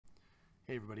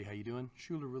Hey everybody, how you doing?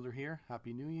 Schuler Ruler here.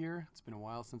 Happy New Year. It's been a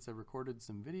while since I recorded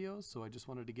some videos, so I just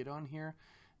wanted to get on here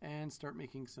and start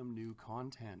making some new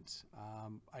content.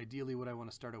 Ideally, what I want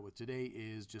to start out with today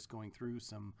is just going through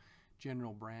some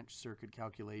general branch circuit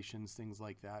calculations, things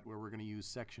like that, where we're going to use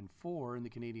Section 4 in the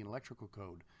Canadian Electrical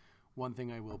Code. One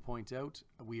thing I will point out,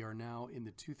 we are now in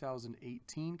the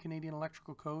 2018 Canadian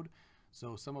Electrical Code,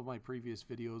 so some of my previous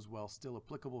videos, while still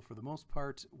applicable for the most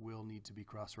part, will need to be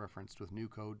cross-referenced with new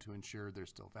code to ensure they're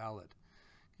still valid.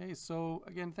 Okay, so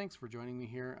again, thanks for joining me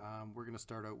here. We're going to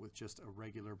start out with just a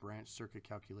regular branch circuit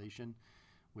calculation,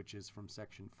 which is from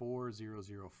Section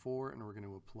 4004, and we're going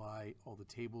to apply all the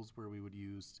tables where we would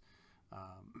use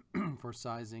for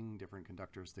sizing, different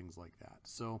conductors, things like that.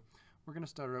 So we're going to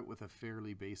start out with a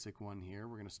fairly basic one here.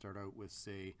 We're going to start out with,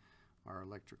 say, our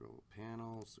electrical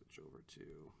panel. Switch over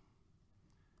to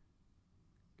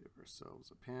give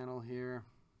ourselves a panel here,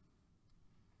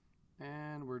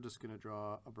 and we're just going to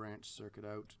draw a branch circuit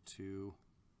out to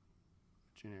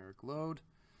generic load,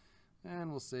 and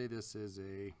we'll say this is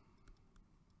a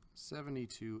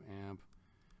 72 amp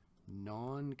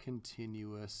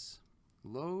non-continuous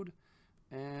load,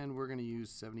 and we're going to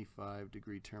use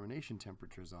 75-degree termination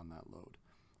temperatures on that load.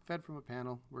 Fed from a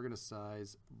panel, we're going to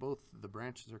size both the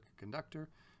branch circuit conductor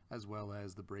as well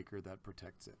as the breaker that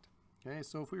protects it. Okay,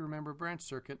 so if we remember, branch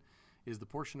circuit is the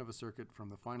portion of a circuit from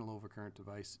the final overcurrent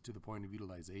device to the point of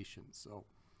utilization. So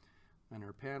on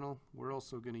our panel, we're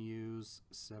also going to use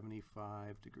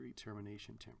 75-degree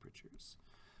termination temperatures.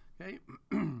 Okay,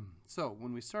 so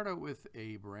when we start out with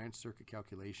a branch circuit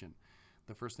calculation,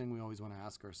 the first thing we always want to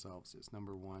ask ourselves is,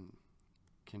 number one,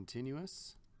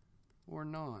 continuous or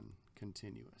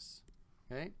non-continuous?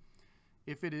 Okay.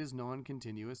 If it is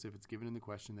non-continuous, if it's given in the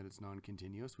question that it's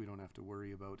non-continuous, we don't have to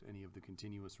worry about any of the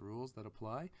continuous rules that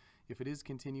apply. If it is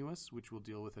continuous, which we'll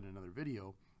deal with in another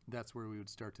video, that's where we would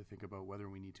start to think about whether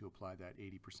we need to apply that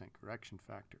 80% correction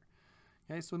factor.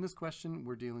 Okay, so in this question,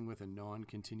 we're dealing with a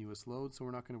non-continuous load, so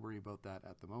we're not going to worry about that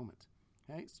at the moment.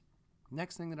 Okay, so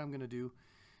next thing that I'm going to do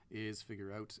is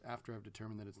figure out, after I've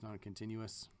determined that it's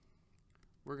non-continuous,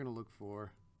 we're going to look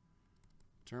for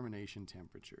termination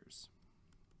temperatures.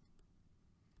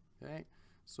 Okay,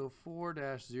 so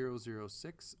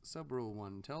 4-006 subrule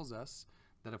 1 tells us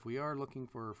that if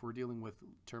we're dealing with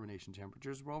termination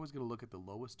temperatures, we're always going to look at the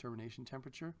lowest termination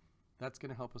temperature. That's going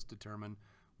to help us determine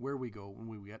where we go when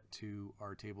we get to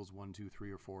our tables 1, 2,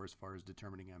 3, or 4 as far as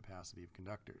determining ampacity of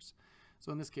conductors.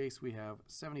 So in this case, we have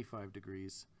 75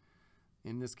 degrees.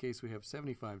 In this case, we have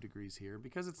 75 degrees here.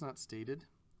 Because it's not stated,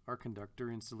 our conductor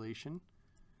insulation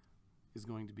is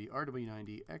going to be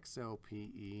RW90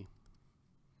 XLPE,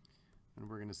 and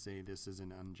we're going to say this is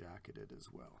an unjacketed as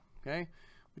well. Okay,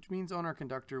 which means on our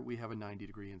conductor we have a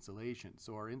 90-degree insulation.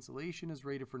 So our insulation is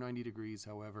rated for 90 degrees.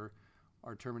 However,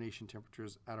 our termination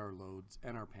temperatures at our loads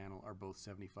and our panel are both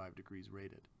 75 degrees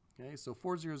rated. Okay, so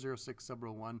 4006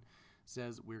 subrule 1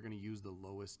 says we're going to use the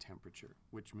lowest temperature,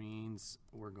 which means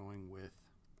we're going with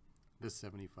the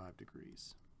 75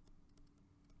 degrees.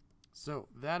 So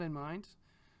that in mind,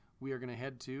 we are going to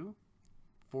head to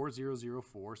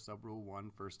 4004 subrule 1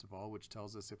 first of all, which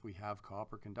tells us if we have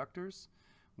copper conductors,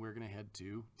 we're going to head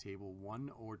to table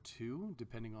 1 or 2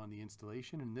 depending on the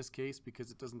installation. In this case, because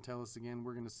it doesn't tell us again,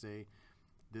 we're going to say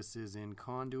this is in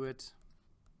conduit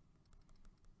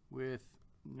with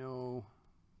no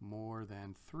more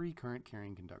than 3 current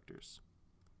carrying conductors.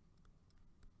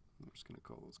 I'm just going to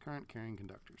call those current carrying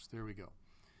conductors. There we go.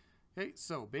 Okay,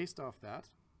 so based off that,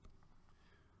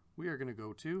 we are going to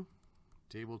go to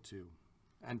table 2.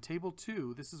 And table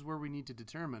 2, this is where we need to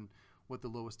determine what the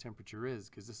lowest temperature is,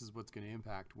 because this is what's going to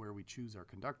impact where we choose our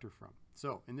conductor from.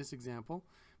 So in this example,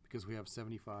 because we have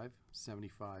 75,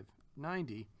 75,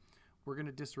 90, we're going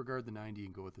to disregard the 90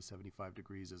 and go with the 75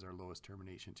 degrees as our lowest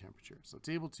termination temperature. So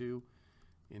table 2,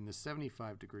 in the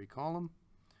 75 degree column,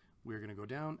 we're going to go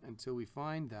down until we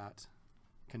find that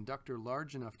conductor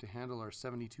large enough to handle our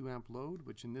 72 amp load,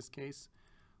 which in this case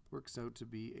works out to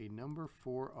be a number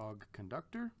 4 AUG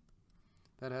conductor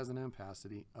that has an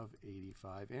ampacity of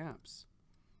 85 amps.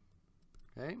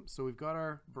 Okay, so we've got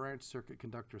our branch circuit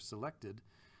conductor selected.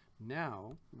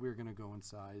 Now we're going to go and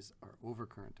size our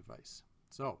overcurrent device.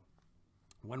 So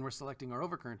when we're selecting our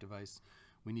overcurrent device,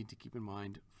 we need to keep in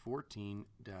mind 14-104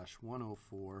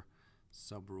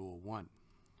 subrule 1,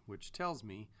 which tells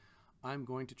me I'm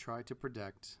going to try to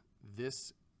protect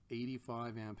this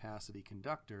 85 ampacity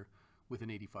conductor with an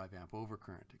 85 amp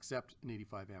overcurrent, except an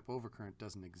 85 amp overcurrent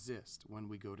doesn't exist when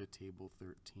we go to table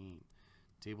 13.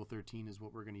 Table 13 is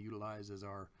what we're going to utilize as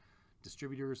our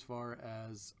distributor as far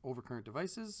as overcurrent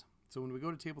devices. So when we go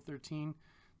to table 13,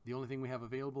 The only thing we have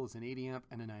available is an 80 amp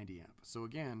and a 90 amp. So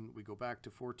again, we go back to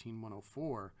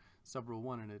 14104 subrule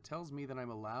 1, and it tells me that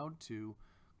I'm allowed to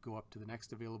go up to the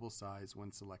next available size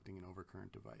when selecting an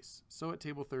overcurrent device. So at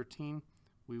table 13,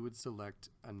 we would select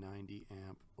a 90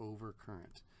 amp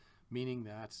overcurrent, meaning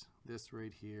that this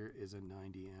right here is a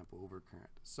 90 amp overcurrent.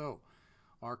 So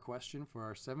our question for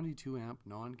our 72 amp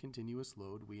non-continuous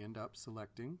load, we end up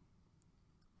selecting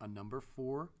a number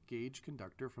 4 gauge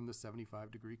conductor from the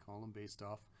 75-degree column based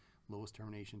off lowest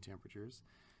termination temperatures,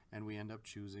 and we end up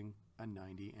choosing a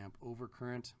 90 amp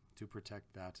overcurrent to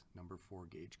protect that number 4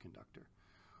 gauge conductor.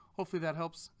 Hopefully that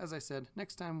helps. As I said,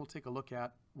 next time we'll take a look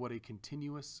at what a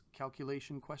continuous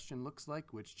calculation question looks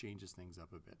like, which changes things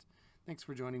up a bit. Thanks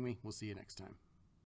for joining me. We'll see you next time.